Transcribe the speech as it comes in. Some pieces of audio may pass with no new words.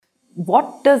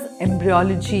What does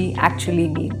embryology actually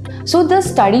mean? So the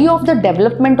study of the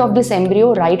development of this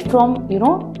embryo right from,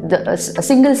 a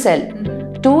single cell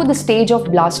to the stage of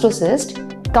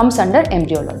blastocyst comes under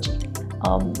embryology.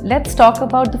 Let's talk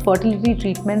about the fertility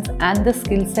treatments and the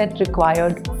skill set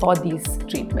required for these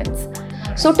treatments.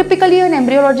 So typically an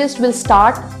embryologist will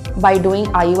start by doing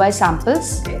IUI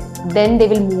samples, then they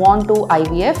will move on to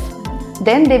IVF,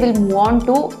 then they will move on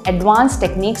to advanced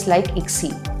techniques like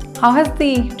ICSI. How has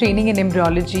the training in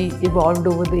embryology evolved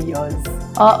over the years?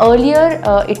 Earlier,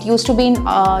 it used to be in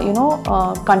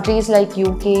countries like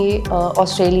UK,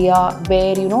 Australia,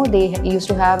 where they used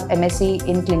to have MSc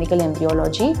in clinical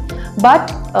embryology. But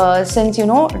since 10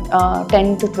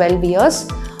 to 12 years,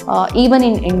 even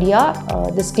in India,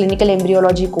 this clinical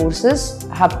embryology courses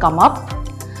have come up.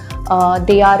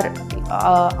 They are,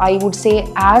 I would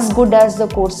say, as good as the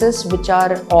courses which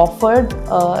are offered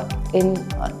in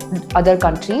other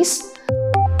countries.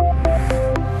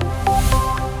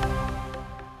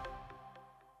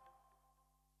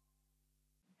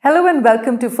 Hello and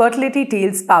welcome to Fertility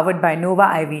Tales powered by Nova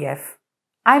IVF.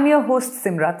 I'm your host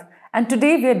Simrat, and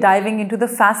today we are diving into the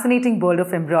fascinating world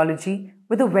of embryology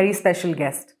with a very special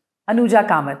guest, Anuja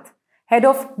Kamath, head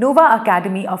of Nova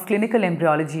Academy of Clinical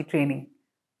Embryology Training,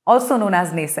 also known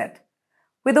as NACET.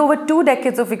 With over 2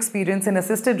 decades of experience in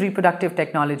assisted reproductive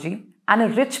technology and a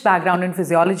rich background in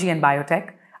physiology and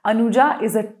biotech, Anuja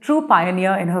is a true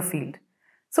pioneer in her field.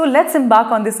 So let's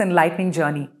embark on this enlightening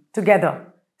journey together,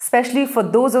 especially for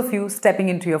those of you stepping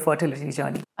into your fertility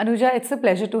journey. Anuja, it's a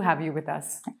pleasure to have you with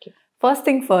us. Thank you. First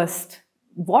thing first,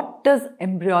 what does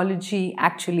embryology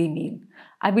actually mean?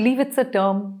 I believe it's a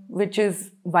term which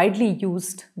is widely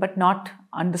used but not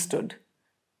understood.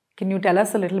 Can you tell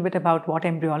us a little bit about what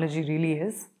embryology really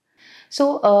is?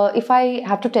 So, if I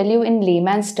have to tell you in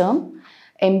layman's term,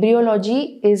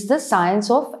 embryology is the science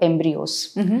of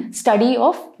embryos, study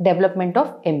of development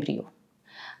of embryo.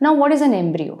 Now, what is an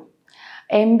embryo?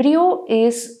 Embryo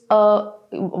is a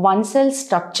one-cell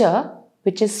structure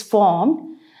which is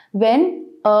formed when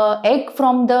an egg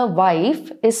from the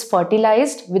wife is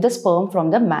fertilized with a sperm from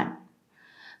the man.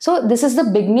 So, this is the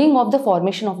beginning of the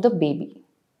formation of the baby.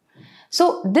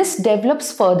 So this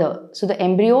develops further. So the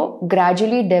embryo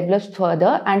gradually develops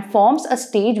further and forms a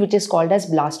stage which is called as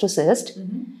blastocyst,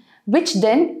 which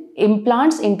then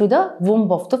implants into the womb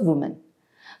of the woman.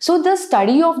 So the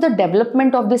study of the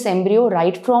development of this embryo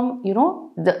right from,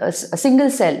 a single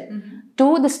cell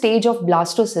to the stage of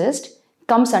blastocyst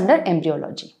comes under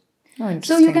embryology.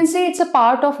 So you can say it's a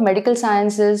part of medical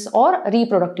sciences or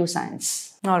reproductive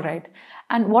science. All right.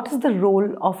 And what is the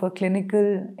role of a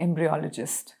clinical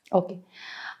embryologist? Okay.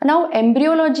 Now,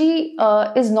 embryology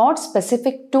is not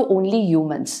specific to only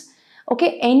humans.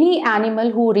 Okay, any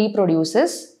animal who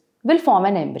reproduces will form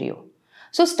an embryo.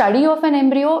 So, study of an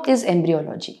embryo is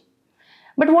embryology.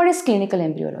 But what is clinical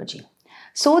embryology?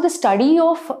 So, the study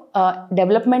of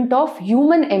development of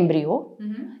human embryo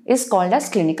is called as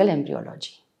clinical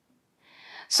embryology.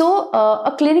 So,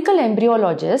 a clinical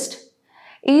embryologist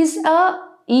is a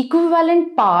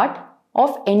equivalent part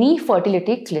of any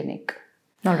fertility clinic.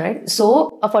 All right.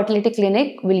 So, a fertility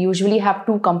clinic will usually have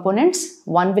 2 components.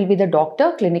 One will be the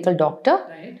doctor, clinical doctor,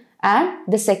 and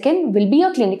the second will be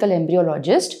a clinical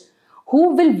embryologist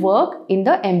who will work in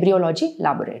the embryology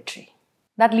laboratory.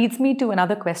 That leads me to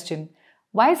another question.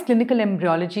 Why is clinical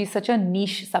embryology such a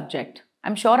niche subject?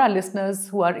 I'm sure our listeners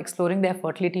who are exploring their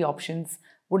fertility options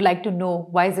would like to know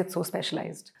why is it so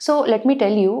specialized. So let me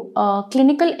tell you,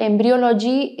 clinical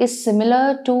embryology is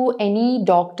similar to any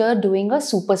doctor doing a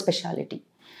super specialty.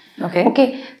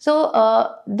 Okay. So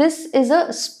this is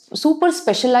a super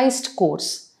specialized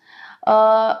course.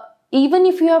 Even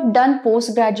if you have done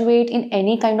postgraduate in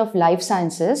any kind of life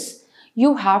sciences,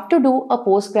 you have to do a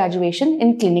post-graduation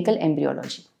in clinical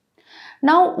embryology.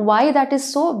 Now, why that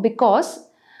is so? Because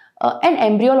an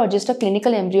embryologist, a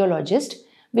clinical embryologist,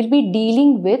 will be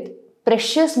dealing with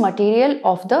precious material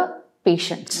of the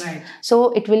patients. Right.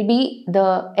 So it will be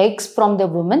the eggs from the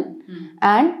woman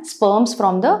and sperms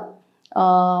from the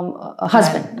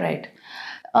husband. Right.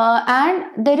 And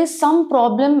there is some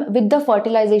problem with the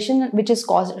fertilization which is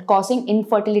causing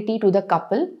infertility to the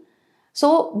couple.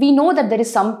 So we know that there is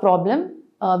some problem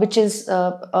which is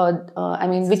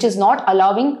not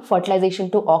allowing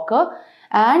fertilization to occur,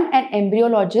 and an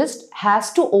embryologist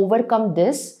has to overcome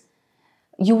this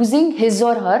using his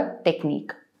or her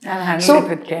technique. And handle it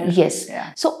with care. Yes.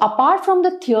 Yeah. So apart from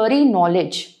the theory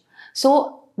knowledge,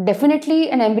 so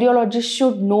definitely an embryologist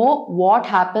should know what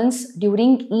happens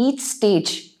during each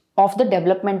stage of the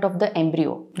development of the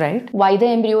embryo. Right. Why the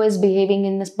embryo is behaving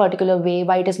in this particular way,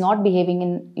 why it is not behaving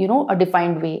in, a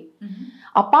defined way.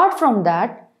 Apart from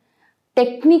that,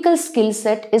 technical skill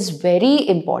set is very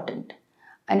important.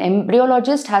 An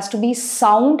embryologist has to be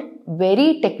sound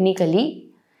very technically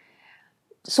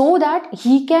so that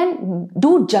he can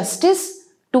do justice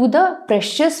to the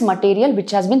precious material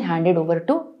which has been handed over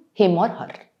to him or her.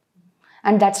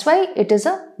 And that's why it is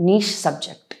a niche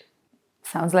subject.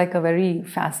 Sounds like a very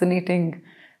fascinating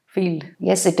field.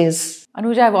 Yes, it is.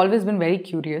 Anuja, I've always been very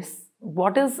curious.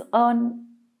 What does an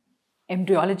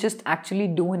embryologist actually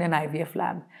do in an IVF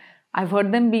lab? I've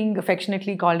heard them being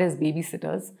affectionately called as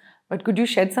babysitters, but could you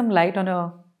shed some light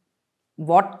on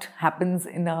what happens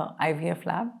in an IVF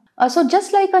lab? So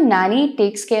just like a nanny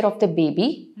takes care of the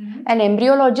baby, an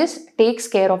embryologist takes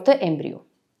care of the embryo.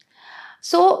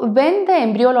 So when the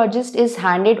embryologist is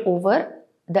handed over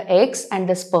the eggs and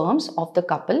the sperms of the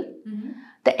couple,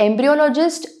 the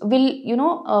embryologist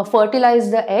will,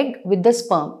 fertilize the egg with the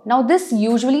sperm. Now this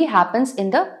usually happens in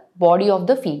the body of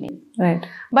the female. Right.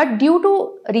 But due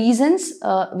to reasons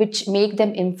which make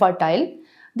them infertile,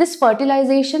 this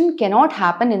fertilization cannot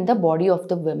happen in the body of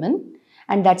the woman,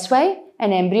 and that's why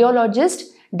an embryologist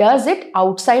does it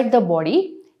outside the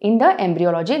body in the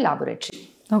embryology laboratory.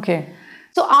 Okay.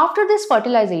 So after this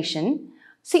fertilization,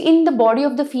 see, in the body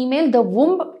of the female, the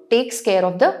womb takes care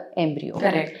of the embryo.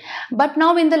 Correct. But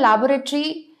now in the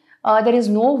laboratory, there is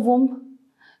no womb.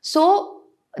 So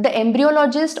the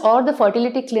embryologist or the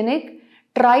fertility clinic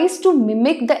tries to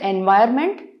mimic the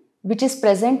environment which is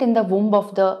present in the womb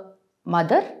of the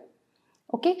mother.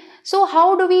 Okay. So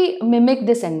how do we mimic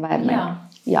this environment?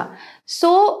 Yeah.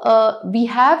 So we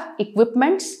have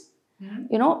equipments,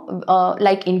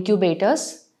 like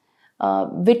incubators,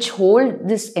 which hold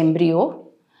this embryo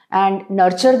and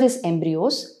nurture these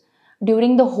embryos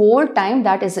during the whole time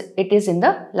that it is in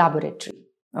the laboratory.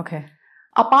 Okay.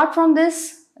 Apart from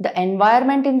this, the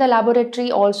environment in the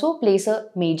laboratory also plays a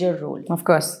major role. Of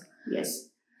course. Yes.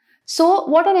 So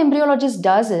what an embryologist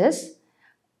does is,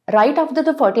 right after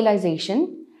the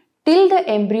fertilization, till the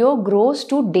embryo grows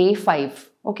to day 5.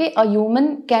 Okay, a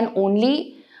human can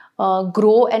only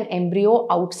grow an embryo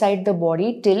outside the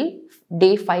body till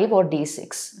day 5 or day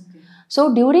 6. Okay.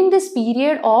 So during this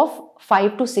period of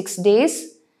 5 to 6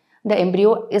 days, the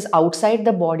embryo is outside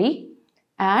the body,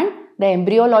 and the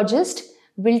embryologist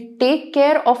will take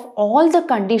care of all the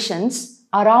conditions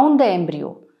around the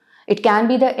embryo. It can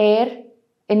be the air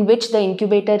in which the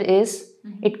incubator is.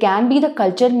 It can be the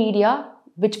culture media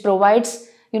which provides,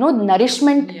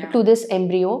 nourishment to this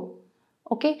embryo.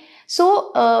 Okay,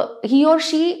 so he or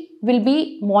she will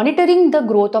be monitoring the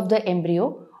growth of the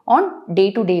embryo on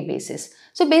day-to-day basis.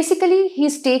 So basically,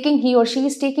 he or she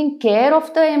is taking care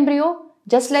of the embryo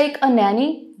just like a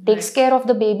nanny takes care of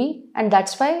the baby, and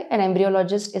that's why an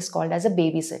embryologist is called as a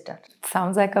babysitter.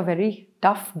 Sounds like a very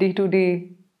tough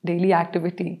day-to-day daily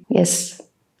activity. Yes.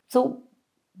 So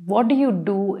what do you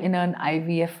do in an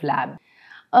IVF lab?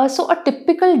 So a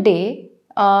typical day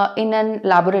in a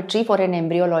laboratory for an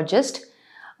embryologist,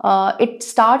 it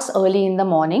starts early in the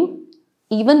morning,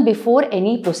 even before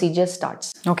any procedure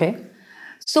starts. Okay.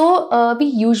 So we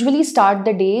usually start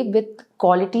the day with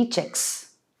quality checks.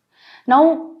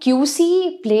 Now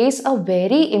QC plays a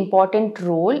very important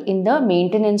role in the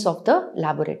maintenance of the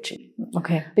laboratory.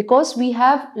 Okay. Because we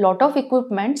have lot of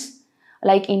equipments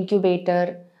like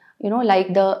incubator,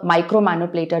 like the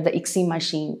micromanipulator, the ICSI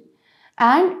machine.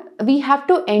 And we have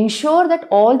to ensure that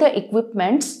all the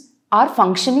equipments are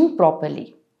functioning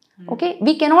properly. Okay,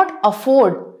 we cannot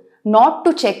afford not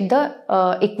to check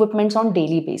the equipments on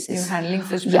daily basis. You're handling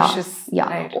suspicious. Yeah.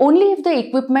 Right. Only if the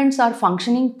equipments are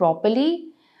functioning properly,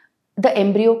 the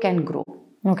embryo can grow.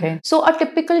 Okay. So a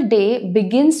typical day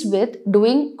begins with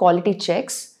doing quality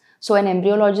checks. So an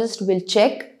embryologist will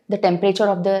check the temperature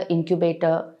of the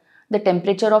incubator, the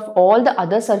temperature of all the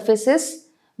other surfaces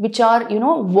which are,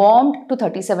 warmed to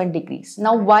 37 degrees.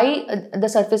 Now, why the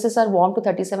surfaces are warmed to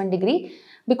 37 degrees?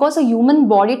 Because a human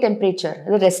body temperature,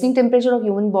 the resting temperature of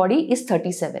human body is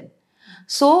 37.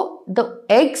 So the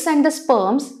eggs and the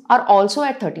sperms are also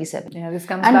at 37. Yeah, this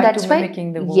comes back to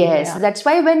mimicking the womb. Yes, that's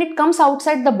why when it comes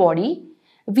outside the body,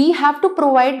 we have to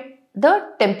provide the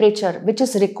temperature which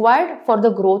is required for the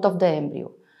growth of the embryo.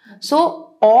 Okay.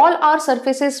 So all our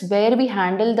surfaces where we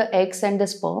handle the eggs and the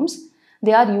sperms,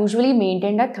 they are usually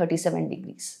maintained at 37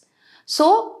 degrees.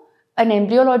 So an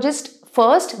embryologist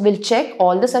first will check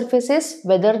all the surfaces,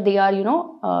 whether they are,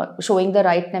 showing the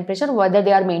right temperature, whether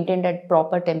they are maintained at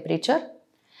proper temperature.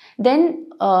 Then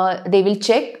they will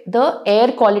check the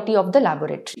air quality of the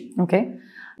laboratory. Okay.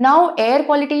 Now, air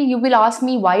quality, you will ask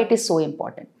me why it is so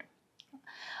important.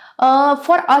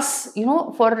 For us,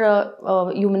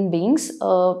 for human beings,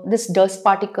 this dust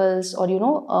particles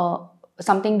or,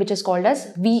 something which is called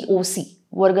as VOC.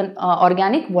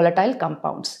 organic volatile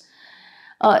compounds.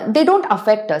 They don't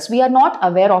affect us. We are not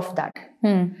aware of that.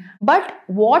 But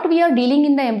what we are dealing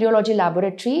in the embryology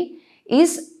laboratory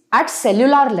is at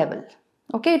cellular level.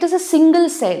 Okay, it is a single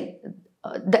cell,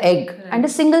 the egg, and a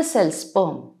single cell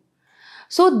sperm.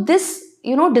 So this,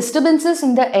 disturbances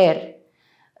in the air,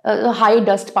 high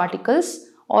dust particles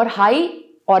or high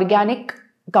organic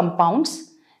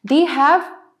compounds, they have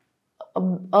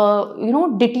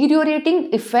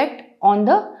deteriorating effect on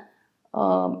the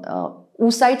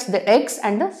oocytes, the eggs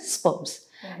and the sperms.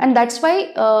 And that's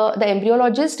why the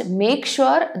embryologist make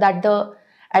sure that the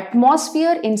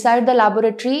atmosphere inside the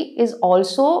laboratory is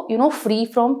also, free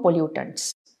from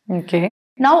pollutants. Okay.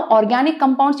 Now, organic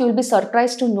compounds, you will be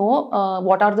surprised to know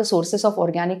what are the sources of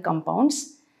organic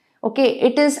compounds. Okay,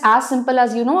 it is as simple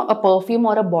as, a perfume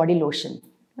or a body lotion.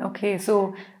 Okay,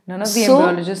 so none of the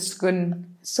embryologists couldn't.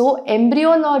 So,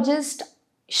 embryologists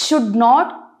should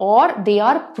not, or they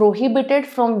are prohibited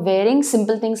from wearing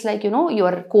simple things like,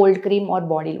 your cold cream or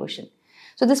body lotion.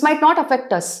 So, this might not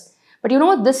affect us.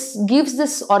 But, this gives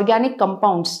this organic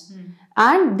compounds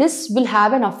and this will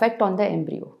have an effect on the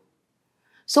embryo.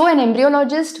 So, an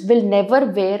embryologist will never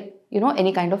wear,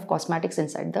 any kind of cosmetics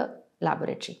inside the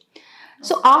laboratory.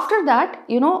 So, after that,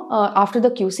 after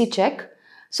the QC check,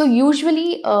 so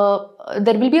usually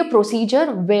there will be a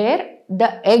procedure where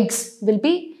the eggs will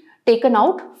be taken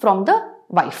out from the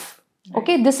wife.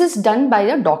 Okay, this is done by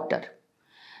a doctor.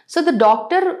 So, the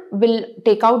doctor will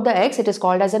take out the eggs. It is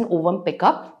called as an ovum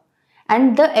pickup,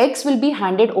 and the eggs will be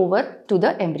handed over to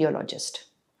the embryologist.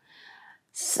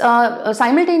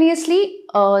 Simultaneously,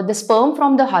 the sperm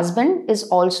from the husband is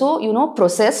also,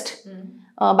 processed.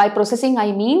 By processing,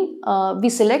 I mean we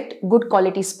select good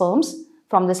quality sperms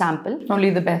from the sample. Only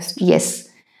the best. Yes.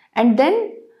 And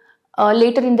then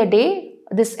later in the day,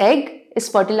 this egg is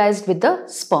fertilized with the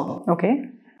sperm. Okay.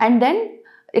 And then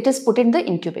it is put in the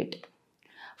incubator.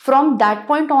 From that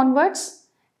point onwards,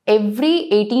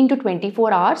 every 18 to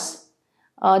 24 hours,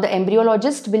 the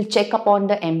embryologist will check upon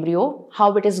the embryo,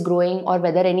 how it is growing or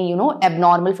whether any,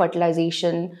 abnormal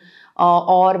fertilization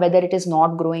or whether it is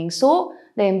not growing. So,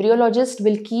 the embryologist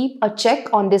will keep a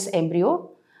check on this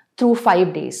embryo through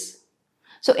 5 days.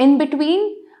 So, in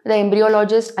between, the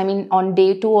embryologist, on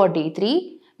day 2 or day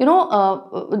 3,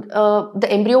 the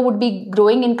embryo would be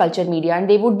growing in culture media and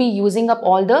they would be using up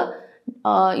all the,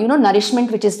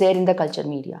 nourishment which is there in the culture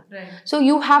media. Right. So,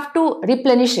 you have to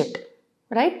replenish it.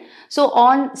 Right? So,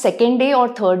 on second day or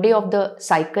third day of the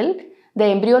cycle, the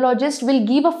embryologist will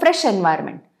give a fresh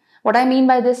environment. What I mean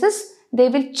by this is, they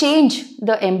will change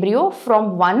the embryo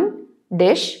from one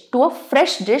dish to a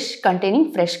fresh dish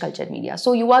containing fresh culture media.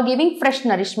 So, you are giving fresh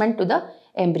nourishment to the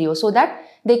embryo so that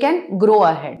they can grow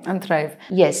ahead. And thrive.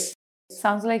 Yes.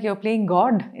 Sounds like you're playing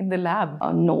God in the lab.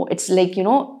 No, it's like,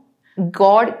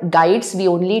 God guides, we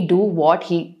only do what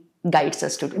He guides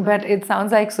us to do. But it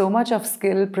sounds like so much of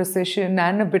skill, precision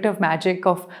and a bit of magic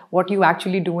of what you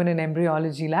actually do in an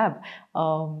embryology lab.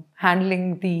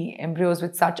 Handling the embryos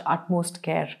with such utmost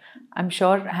care. I'm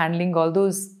sure doing all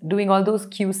those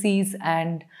QCs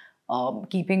and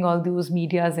keeping all those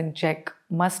medias in check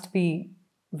must be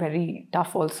very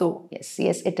tough also. Yes,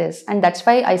 it is. And that's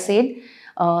why I said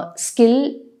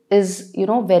skill is,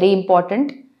 very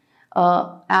important.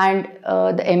 And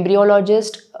the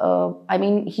embryologist,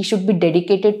 he should be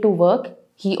dedicated to work,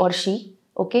 he or she,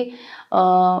 okay?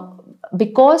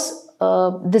 Because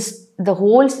the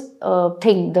whole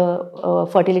thing, the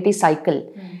fertility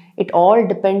cycle, it all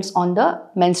depends on the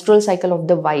menstrual cycle of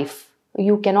the wife.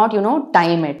 You cannot,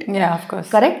 time it. Yeah, of course.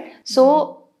 Correct?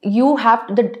 So,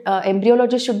 the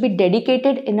embryologist should be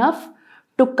dedicated enough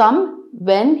to come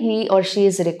when he or she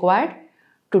is required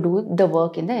to do the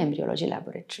work in the embryology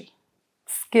laboratory.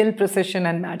 Skill, precision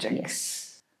and magic.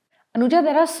 Yes. Anuja,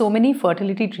 there are so many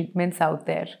fertility treatments out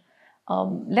there.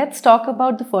 Let's talk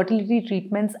about the fertility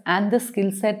treatments and the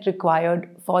skill set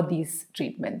required for these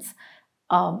treatments.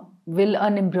 Will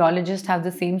an embryologist have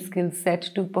the same skill set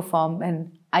to perform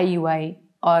an IUI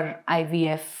or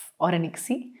IVF or an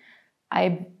ICSI?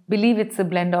 I believe it's a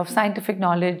blend of scientific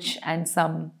knowledge and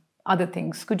some other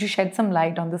things. Could you shed some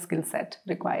light on the skill set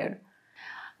required?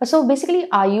 So basically,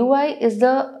 IUI is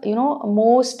the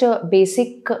most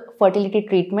basic fertility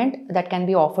treatment that can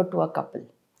be offered to a couple.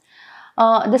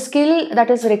 The skill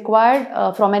that is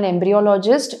required from an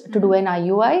embryologist to do an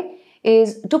IUI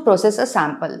is to process a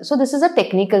sample. So this is a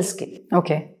technical skill.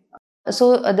 Okay.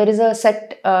 So there is a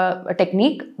set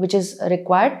technique which is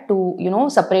required to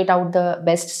separate out the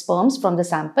best sperms from the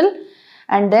sample,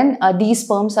 and then these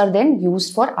sperms are then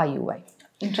used for IUI.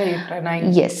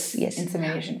 Intrauterine. Yes.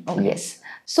 Insemination. Okay. Yes.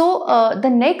 So the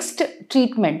next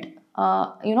treatment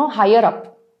higher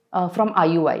up from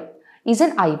IUI is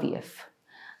an IVF.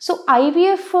 So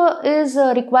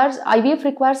IVF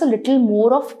requires a little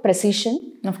more of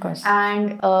precision, of course,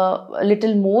 and a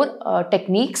little more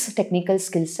technical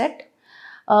skill set,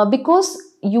 because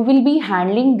you will be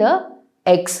handling the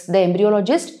eggs. The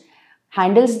embryologist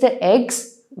handles the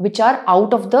eggs which are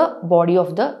out of the body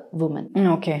of the woman.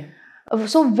 Okay.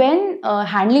 So when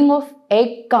handling of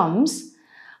egg comes,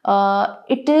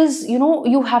 it is,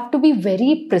 you have to be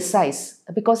very precise,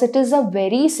 because it is a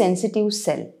very sensitive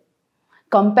cell.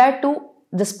 Compared to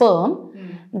the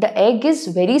sperm, the egg is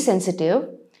very sensitive,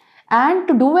 and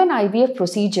to do an IVF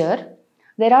procedure,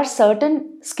 there are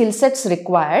certain skill sets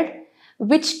required,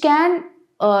 which can,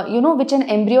 which an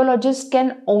embryologist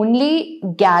can only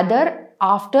gather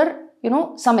after,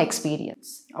 some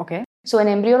experience. Okay. So an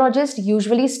embryologist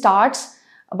usually starts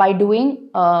by doing,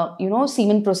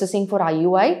 semen processing for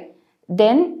IUI,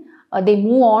 then they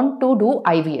move on to do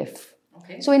IVF.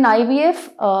 So in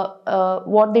IVF,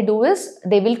 what they do is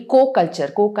they will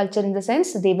co-culture in the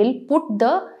sense they will put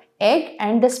the egg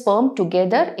and the sperm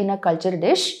together in a culture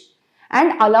dish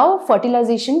and allow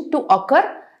fertilization to occur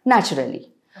naturally.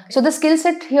 So the skill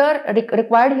set here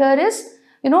required here is,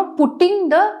 putting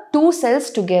the two cells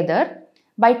together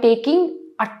by taking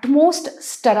utmost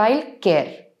sterile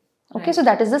care. Okay, right. So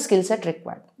that is the skill set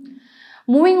required.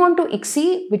 Moving on to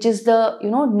ICSI, which is the,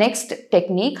 next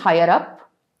technique higher up.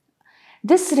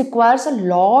 This requires a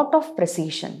lot of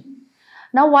precision.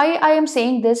 Now, why I am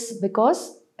saying this?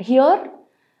 Because here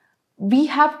we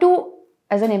have to,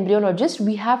 as an embryologist,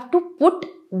 we have to put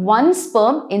one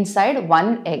sperm inside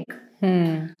one egg.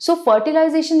 So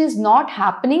fertilization is not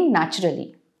happening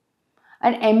naturally.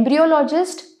 An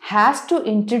embryologist has to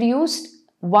introduce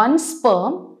one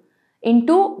sperm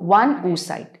into one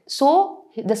oocyte. So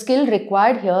the skill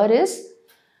required here is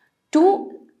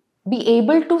to be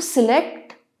able to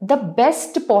select the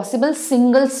best possible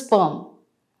single sperm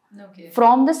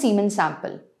from the semen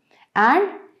sample, and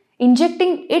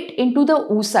injecting it into the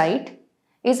oocyte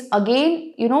is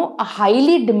again, a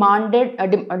highly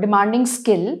demanding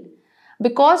skill,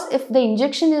 because if the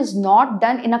injection is not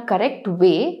done in a correct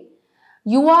way,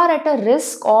 you are at a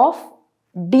risk of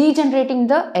degenerating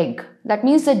the egg. That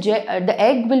means the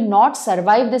egg will not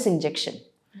survive this injection,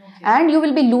 and you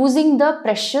will be losing the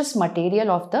precious material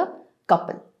of the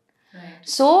couple.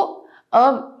 So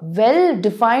a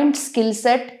well-defined skill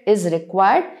set is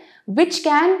required, which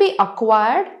can be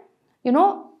acquired,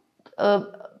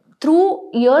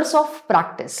 through years of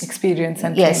practice. Experience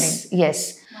and training.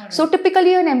 Yes. Right. So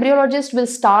typically an embryologist will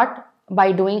start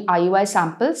by doing IUI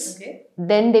samples.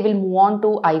 Then they will move on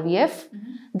to IVF.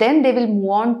 Then they will move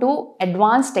on to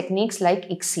advanced techniques like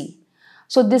ICSI.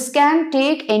 So this can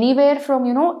take anywhere from,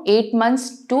 8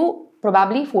 months to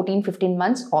probably 14-15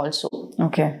 months also.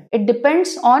 Okay. It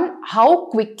depends on how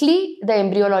quickly the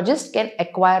embryologist can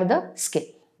acquire the skill.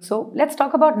 So let's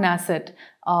talk about NACET,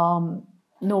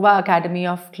 Nova Academy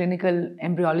of Clinical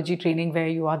Embryology Training, where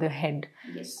you are the head.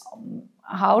 Yes.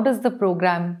 How does the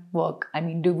program work? I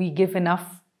mean, do we give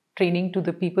enough training to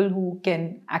the people who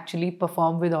can actually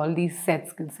perform with all these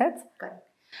skill sets? Correct.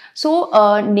 So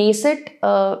NACET,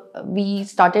 we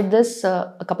started this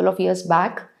a couple of years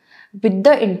back, with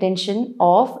the intention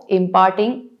of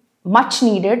imparting much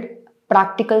needed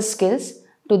practical skills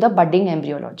to the budding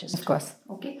embryologist. Of course.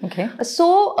 Okay.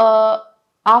 So,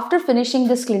 after finishing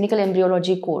this clinical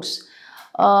embryology course,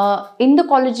 in the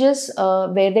colleges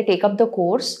where they take up the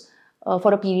course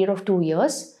for a period of 2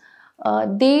 years,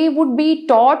 they would be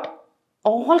taught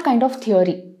all kind of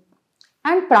theory,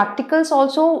 and practicals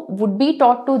also would be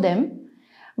taught to them,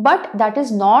 but that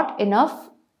is not enough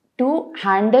to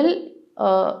handle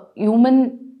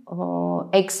human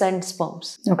eggs and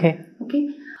sperms. Okay.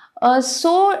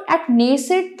 So at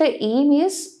NACET, the aim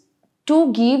is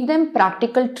to give them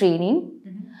practical training,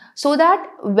 so that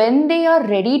when they are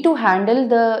ready to handle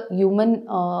the human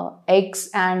eggs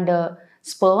and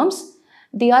sperms,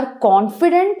 they are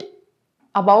confident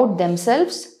about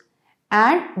themselves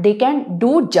and they can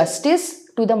do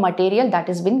justice to the material that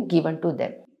has been given to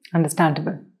them.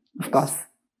 Understandable, of course.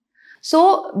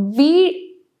 So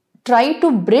we try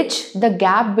to bridge the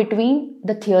gap between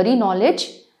the theory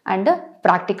knowledge and the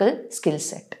practical skill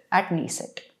set at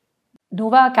NACET.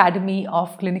 Nova Academy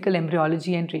of Clinical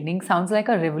Embryology and Training sounds like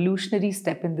a revolutionary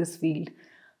step in this field.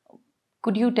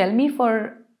 Could you tell me,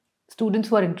 for students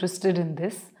who are interested in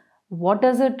this, what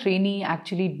does a trainee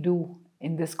actually do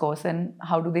in this course and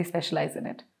how do they specialize in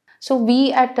it? So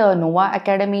we at Nova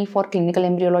Academy for Clinical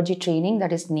Embryology Training,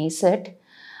 that is NACET,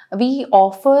 We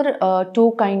offer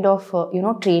two kind of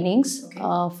trainings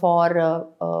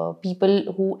for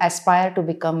people who aspire to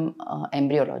become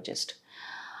embryologist.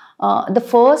 The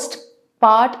first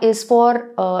part is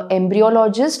for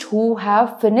embryologists who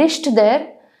have finished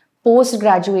their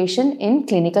post-graduation in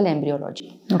clinical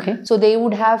embryology. Okay. So they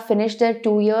would have finished their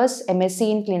 2 years MSc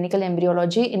in clinical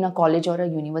embryology in a college or a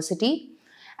university,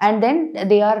 and then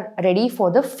they are ready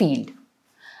for the field.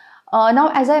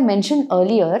 Now, as I mentioned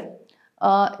earlier,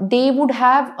 they would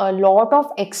have a lot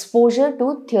of exposure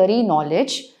to theory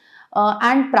knowledge,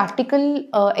 and practical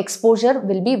exposure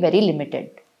will be very limited.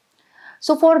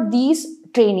 So for these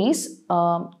trainees,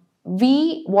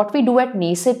 what we do at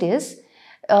NACET is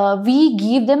we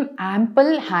give them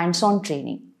ample hands-on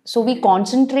training. So we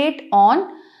concentrate on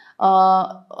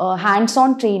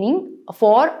hands-on training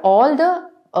for all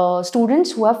the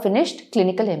students who have finished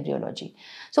clinical embryology.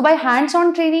 So by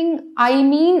hands-on training, I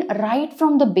mean right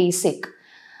from the basic,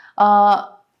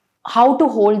 how to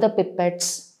hold the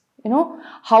pipettes,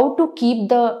 how to keep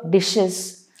the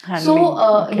dishes.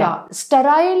 Handling.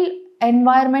 Sterile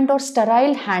environment or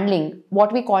sterile handling,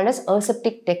 what we call as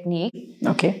aseptic technique,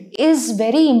 is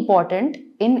very important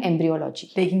in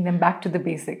embryology. Taking them back to the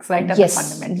basics, right? At the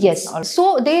fundamentals. Yes.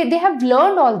 So they have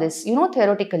learned all this,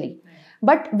 theoretically.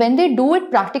 But when they do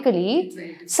it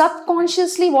practically,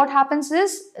 subconsciously what happens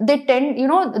is they tend,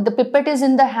 the pipette is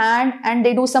in the hand and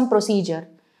they do some procedure.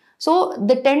 So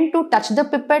they tend to touch the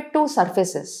pipette to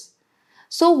surfaces.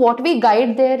 So what we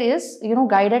guide there is,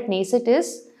 guide at NACET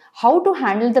is how to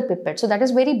handle the pipette. So that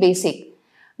is very basic.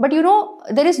 But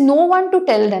there is no one to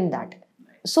tell them that.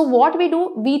 So what we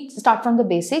do, we start from the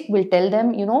basic. We'll tell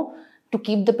them, to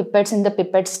keep the pipettes in the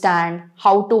pipette stand,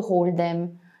 how to hold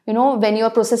them. When you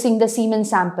are processing the semen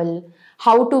sample,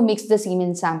 how to mix the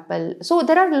semen sample. So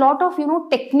there are a lot of,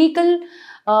 technical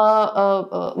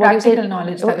practical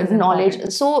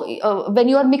knowledge. So when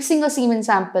you are mixing a semen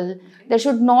sample, there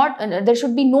should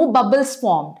be no bubbles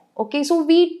formed. Okay, so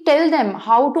we tell them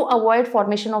how to avoid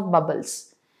formation of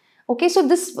bubbles. Okay, so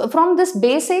from this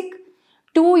basic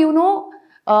to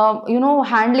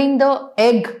handling the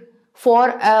egg for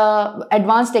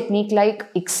advanced technique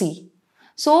like ICSI.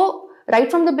 So right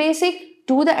from the basic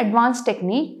to the advanced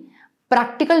technique,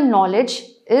 practical knowledge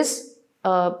is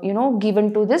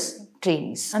given to this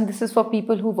trainees. And this is for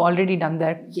people who've already done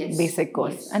their basic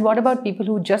course. Yes. And what about people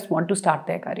who just want to start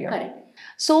their career? Correct.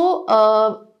 So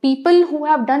people who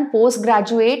have done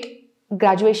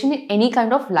graduation in any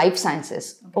kind of life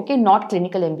sciences, not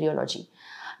clinical embryology.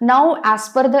 Now, as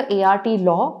per the ART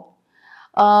law,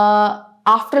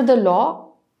 after the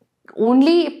law,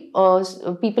 only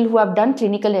people who have done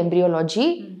clinical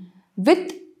embryology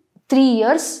with 3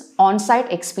 years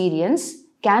on-site experience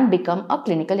can become a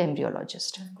clinical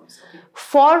embryologist.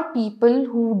 For people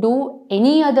who do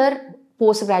any other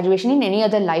post-graduation in any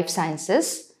other life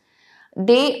sciences,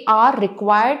 they are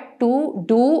required to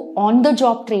do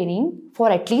on-the-job training for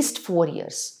at least 4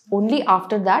 years. Only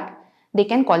after that, they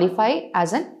can qualify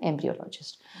as an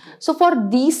embryologist. So for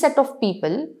these set of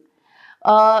people,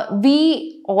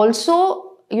 we also,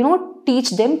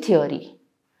 teach them theory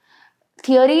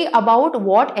about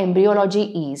what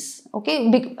embryology is. Okay,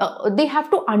 they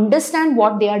have to understand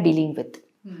what they are dealing with.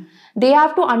 They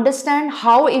have to understand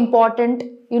how important,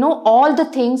 all the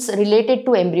things related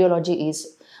to embryology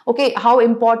is. Okay, how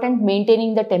important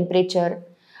maintaining the temperature,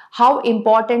 how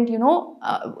important,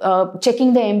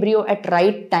 checking the embryo at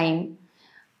right time.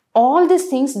 All these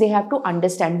things they have to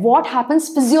understand. What happens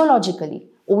physiologically?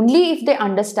 Only if they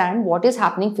understand what is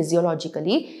happening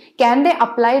physiologically, can they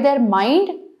apply their mind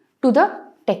to the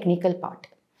technical part.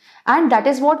 And that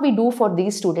is what we do for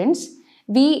these students.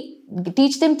 We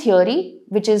teach them theory,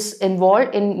 which is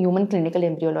involved in human clinical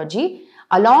embryology.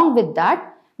 Along with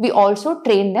that, we also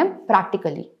train them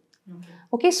practically.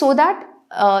 Okay, so that,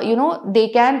 they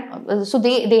can, so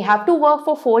they have to work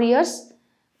for 4 years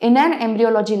in an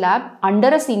embryology lab under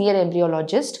a senior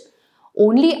embryologist.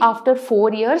 Only after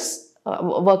 4 years,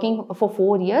 working for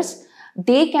 4 years,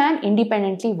 they can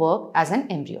independently work as an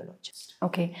embryologist.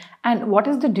 Okay. And what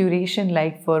is the duration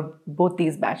like for both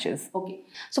these batches? Okay.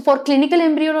 So for clinical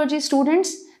embryology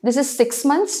students, this is 6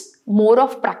 months, more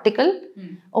of practical.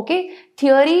 Okay.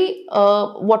 Theory,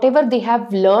 whatever they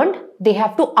have learned, they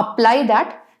have to apply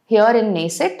that here in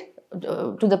NACET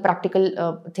to the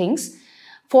practical things.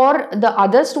 For the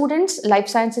other students, life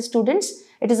sciences students,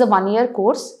 it is a 1-year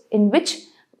course in which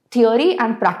theory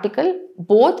and practical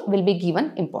both will be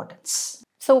given importance.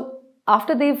 So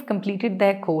after they've completed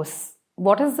their course,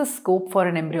 what is the scope for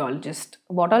an embryologist?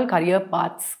 What all career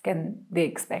paths can they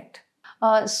expect?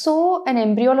 So an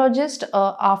embryologist,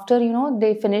 after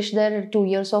they finish their 2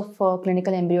 years of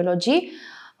clinical embryology,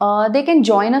 they can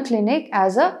join a clinic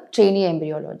as a trainee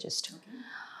embryologist.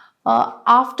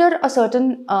 After a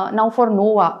certain, now for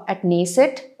Nova at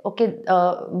NACET, okay,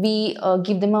 we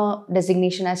give them a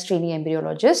designation as trainee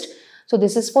embryologist. So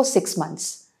this is for 6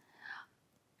 months.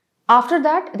 After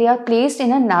that, they are placed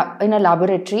in a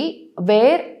laboratory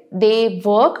where they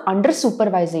work under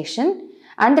supervision,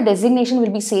 and the designation will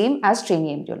be same as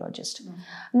trainee embryologist.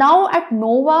 Now at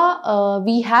Nova,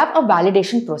 we have a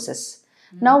validation process.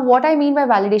 Now what I mean by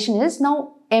validation is,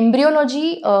 now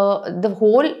embryology, the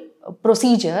whole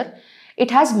procedure,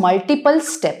 it has multiple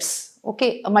steps.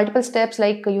 Okay, multiple steps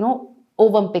like,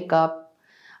 ovum pickup,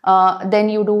 then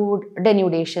you do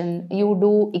denudation, you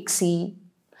do ICSI.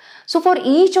 So for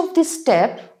each of this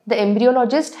step, the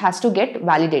embryologist has to get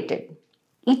validated,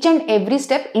 each and every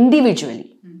step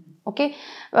individually. Okay,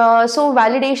 so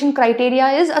validation criteria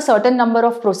is a certain number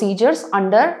of procedures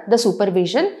under the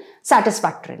supervision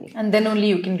satisfactorily, and then only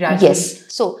you can graduate.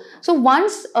 Yes. So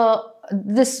once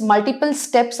this multiple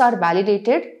steps are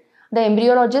validated, the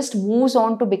embryologist moves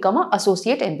on to become an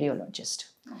associate embryologist.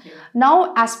 Okay.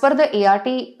 Now, as per the ART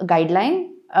guideline,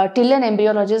 till an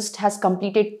embryologist has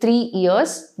completed 3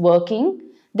 years working,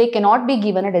 they cannot be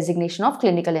given a designation of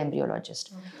clinical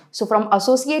embryologist. Okay. So from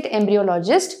associate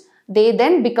embryologist, they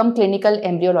then become clinical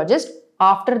embryologist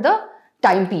after the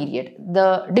time period,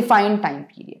 the defined time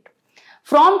period.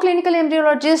 From clinical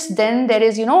embryologist, then there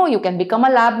is, you can become a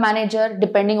lab manager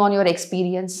depending on your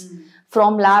experience.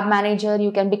 From lab manager,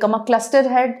 you can become a cluster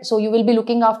head. So you will be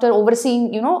looking after,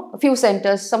 overseeing, a few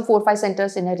centers, some 4 or 5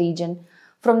 centers in a region.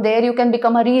 From there, you can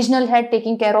become a regional head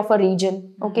taking care of a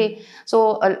region. Okay.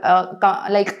 So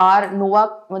like our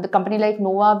Nova, the company like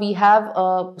Nova, we have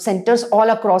centers all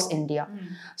across India.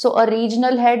 So a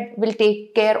regional head will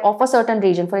take care of a certain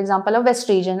region, for example, a west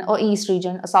region or east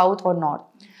region, a south or north.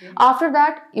 Okay. After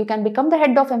that, you can become the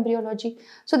head of embryology.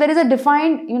 So there is a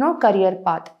defined, career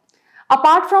path.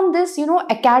 Apart from this,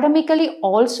 academically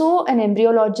also an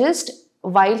embryologist,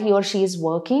 while he or she is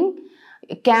working,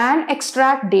 can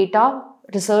extract data,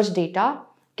 research data,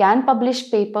 can publish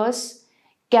papers,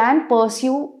 can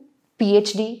pursue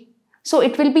PhD. So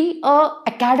it will be a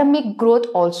academic growth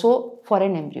also for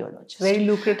an embryologist. Very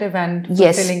lucrative and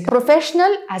fulfilling. Yes,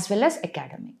 professional as well as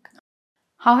academic.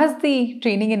 How has the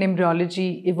training in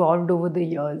embryology evolved over the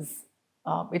years?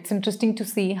 It's interesting to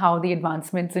see how the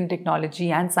advancements in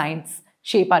technology and science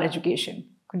shape our education.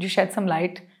 Could you shed some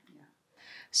light?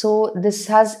 So this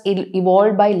has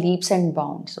evolved by leaps and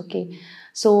bounds. Okay.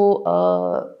 So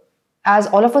as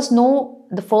all of us know,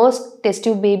 the first test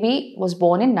tube baby was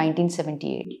born in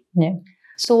 1978. Yeah.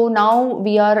 So now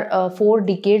we are 4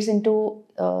 decades into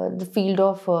the field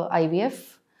of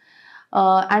IVF.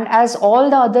 And as all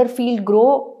the other field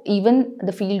grow, even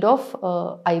the field of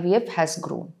IVF has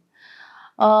grown.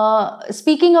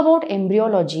 Speaking about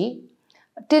embryology,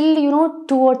 till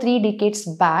 2 or 3 decades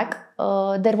back,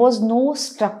 there was no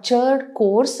structured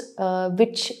course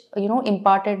which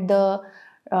imparted the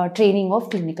training of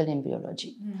clinical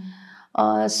embryology.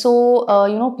 So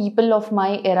people of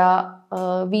my era,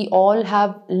 we all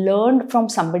have learned from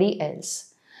somebody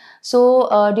else. So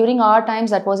during our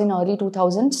times, that was in early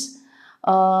 2000s,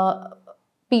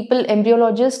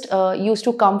 embryologists used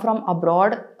to come from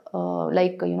abroad,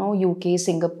 like UK,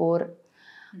 Singapore,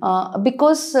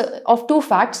 because of 2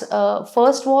 facts.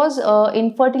 First was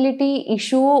infertility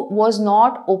issue was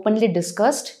not openly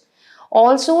discussed.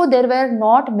 Also, there were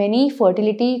not many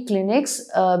fertility clinics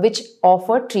which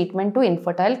offered treatment to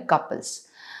infertile couples.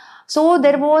 So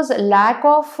there was lack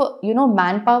of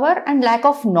manpower and lack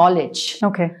of knowledge.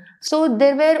 Okay. So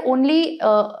there were only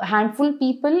a handful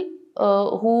people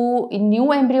who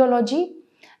knew embryology,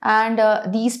 and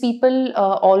these people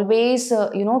always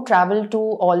travel to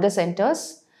all the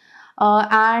centers,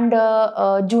 and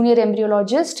junior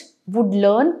embryologist would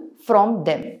learn from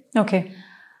them. Okay.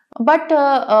 But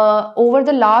over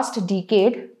the last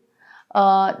decade,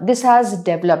 this has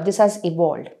developed, this has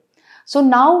evolved. So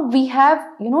now we have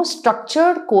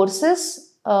structured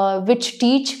courses which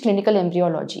teach clinical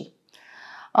embryology.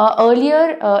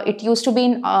 Earlier, it used to be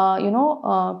in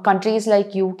countries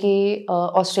like UK,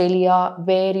 Australia,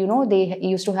 where they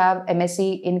used to have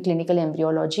MSc in clinical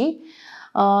embryology,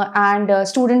 and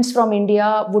students from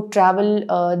India would travel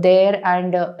there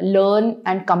and learn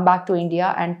and come back to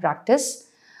India and practice.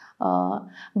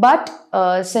 But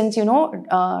since 10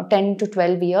 to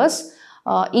 12 years,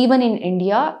 even in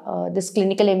India, this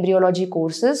clinical embryology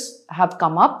courses have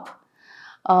come up.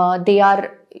 They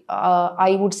are,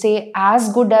 I would say,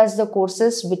 as good as the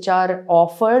courses which are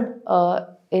offered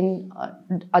in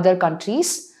other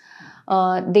countries.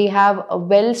 They have a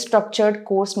well-structured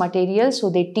course material,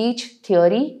 so they teach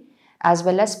theory as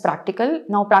well as practical.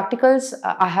 Now, practicals,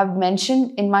 I have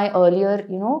mentioned in my earlier,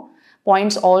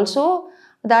 points also,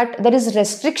 that there is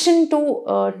restriction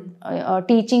to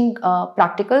teaching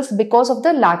practicals because of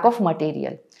the lack of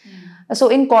material. So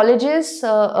in colleges,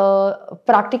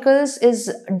 practicals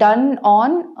is done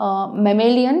on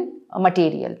mammalian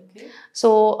material.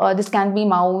 So this can be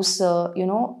mouse,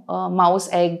 mouse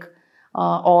egg,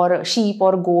 or sheep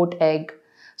or goat egg.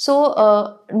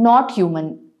 So not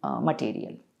human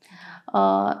material.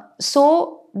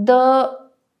 So the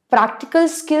practical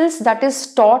skills that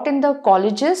is taught in the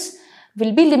colleges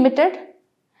will be limited,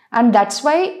 and that's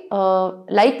why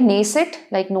like NACET,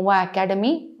 like Nova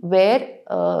Academy, where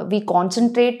we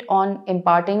concentrate on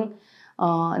imparting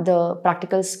the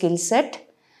practical skill set,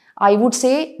 I would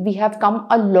say we have come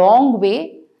a long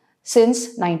way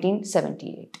since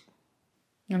 1978.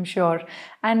 I'm sure.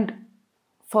 And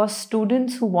for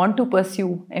students who want to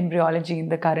pursue embryology in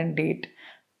the current date,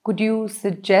 could you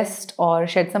suggest or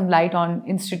shed some light on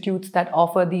institutes that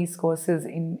offer these courses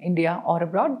in India or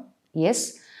abroad?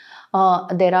 Yes.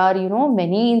 There are,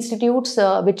 many institutes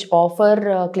which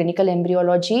offer clinical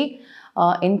embryology.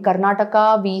 In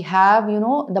Karnataka, we have,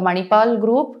 the Manipal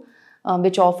group,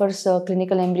 which offers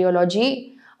clinical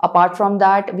embryology. Apart from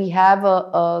that, we have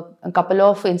a couple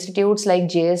of institutes like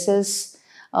JSS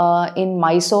in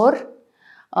Mysore.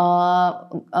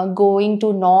 Going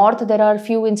to north, there are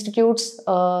few institutes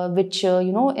which,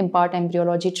 impart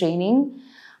embryology training.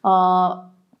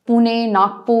 Pune,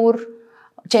 Nagpur,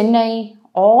 Chennai,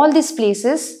 all these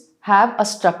places have a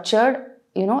structured,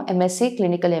 MSc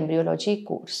clinical embryology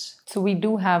course. So we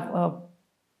do have a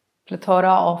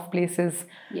plethora of places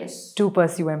Yes. to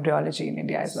pursue embryology in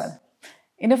India as well.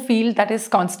 In a field that is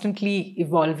constantly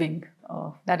evolving,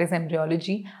 that is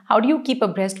embryology, how do you keep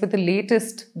abreast with the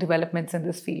latest developments in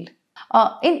this field?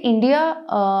 In India,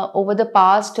 over the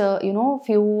past,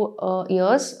 few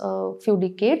years, few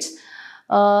decades,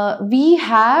 we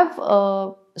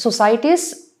have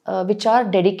societies which are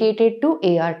dedicated to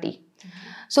ART.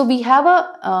 So we have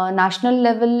a national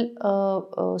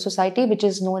level society which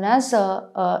is known as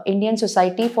Indian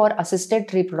Society for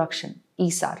Assisted Reproduction,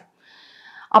 ESAR.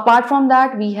 Apart from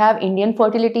that, we have Indian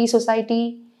Fertility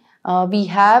Society. We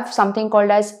have something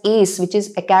called as ACE, which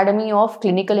is Academy of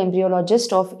Clinical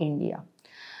Embryologists of India.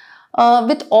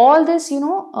 With all this,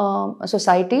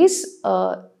 societies,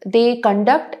 they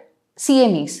conduct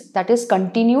CMEs, that is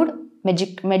continued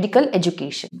medical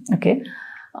education. Okay.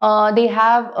 They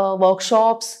have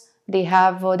workshops, they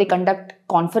conduct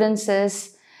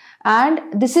conferences, and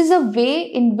this is a way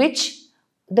in which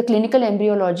the clinical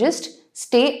embryologist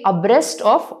stay abreast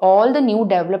of all the new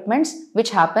developments which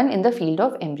happen in the field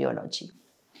of embryology.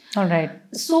 All right.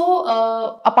 So,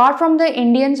 apart from the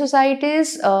Indian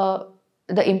societies, the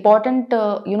important,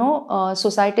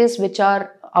 societies which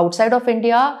are outside of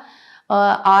India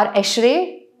are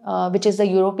ESHRE, which is the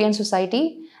European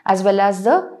Society, as well as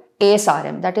the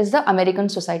ASRM, that is the American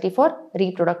Society for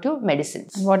Reproductive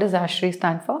Medicines. And what does ASHRE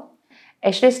stand for?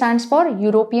 ESHRE stands for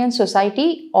European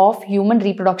Society of Human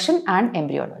Reproduction and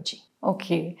Embryology.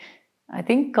 Okay. I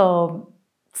think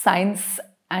science,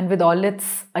 and with all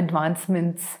its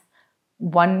advancements,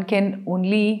 one can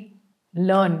only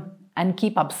learn and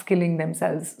keep upskilling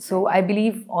themselves. So I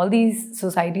believe all these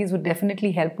societies would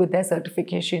definitely help with their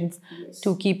certifications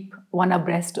to keep one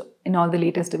abreast in all the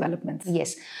latest developments.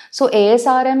 Yes. So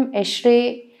ASRM,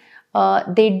 ESHRE,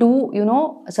 they do,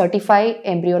 certify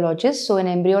embryologists. So an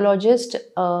embryologist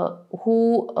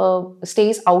who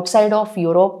stays outside of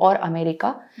Europe or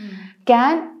America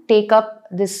can take up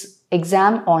this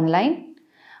exam online.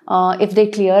 If they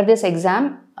clear this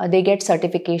exam, they get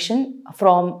certification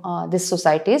from these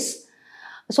societies.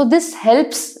 So this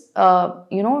helps,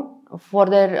 for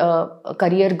their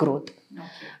career growth. Okay.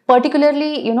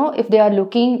 Particularly, if they are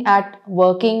looking at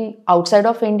working outside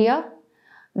of India,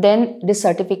 then this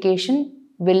certification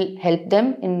will help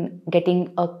them in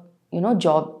getting a,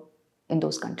 job in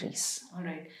those countries. All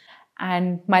right.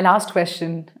 And my last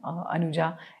question,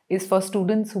 Anuja, is for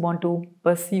students who want to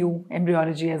pursue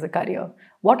embryology as a career.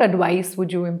 What advice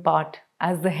would you impart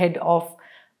as the head of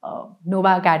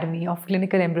Nova Academy of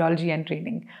Clinical Embryology and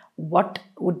Training? What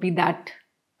would be that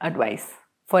advice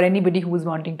for anybody who is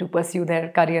wanting to pursue their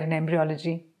career in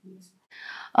embryology?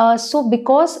 So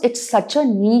because it's such a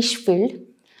niche field,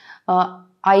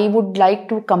 I would like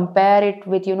to compare it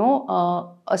with,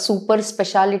 a super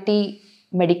specialty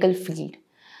medical field.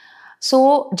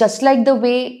 So just like the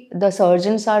way the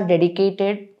surgeons are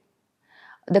dedicated,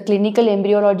 the clinical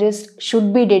embryologists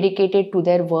should be dedicated to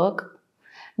their work.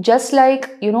 Just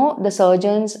like, the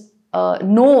surgeons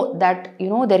know that,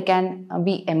 there can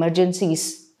be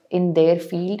emergencies in their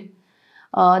field.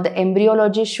 The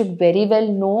embryologist should very well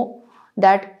know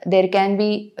that there can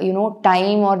be,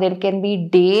 time, or there can be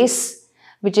days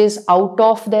which is out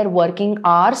of their working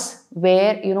hours,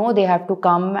 where, they have to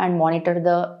come and monitor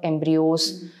the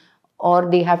embryos, or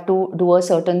they have to do a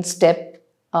certain step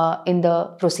in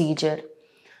the procedure.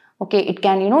 Okay, it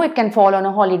can fall on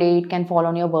a holiday, it can fall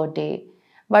on your birthday,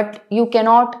 but you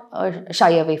cannot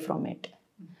shy away from it.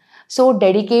 So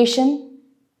dedication,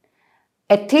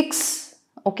 ethics,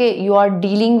 okay, you are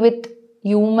dealing with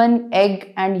human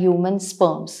egg and human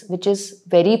sperms, which is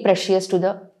very precious to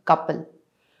the couple.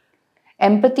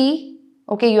 Empathy,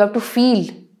 okay, you have to feel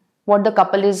what the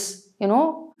couple is,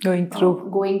 Going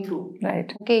through.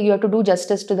 Right. Okay, you have to do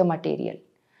justice to the material.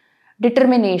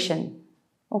 Determination,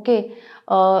 okay,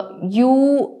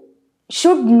 you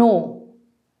should know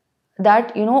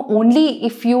that, only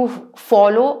if you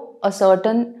follow a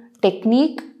certain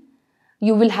technique,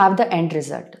 you will have the end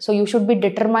result. So you should be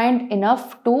determined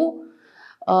enough to,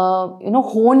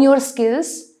 hone your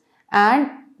skills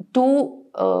and to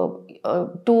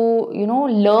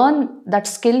learn that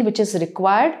skill which is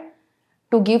required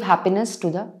to give happiness to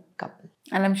the couple.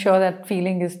 And I'm sure that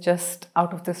feeling is just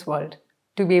out of this world,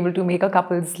 to be able to make a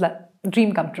couple's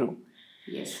dream come true.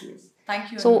 Yes.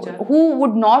 Thank you, So Anuja. who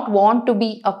would not want to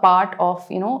be a part of,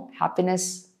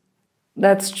 happiness?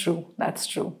 That's true.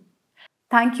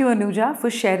 Thank you, Anuja, for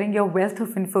sharing your wealth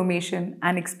of information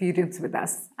and experience with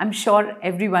us. I'm sure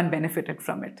everyone benefited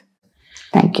from it.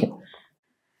 Thank you.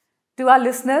 To our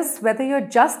listeners, whether you're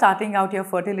just starting out your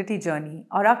fertility journey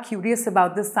or are curious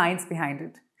about the science behind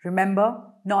it, remember,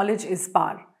 knowledge is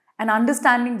power, and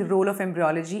understanding the role of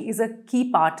embryology is a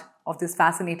key part of this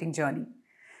fascinating journey.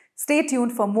 Stay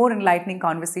tuned for more enlightening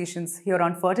conversations here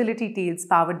on Fertility Tales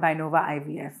powered by Nova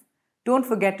IVF. Don't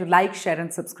forget to like, share,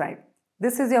 and subscribe.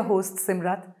 This is your host,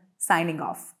 Simrat, signing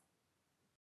off.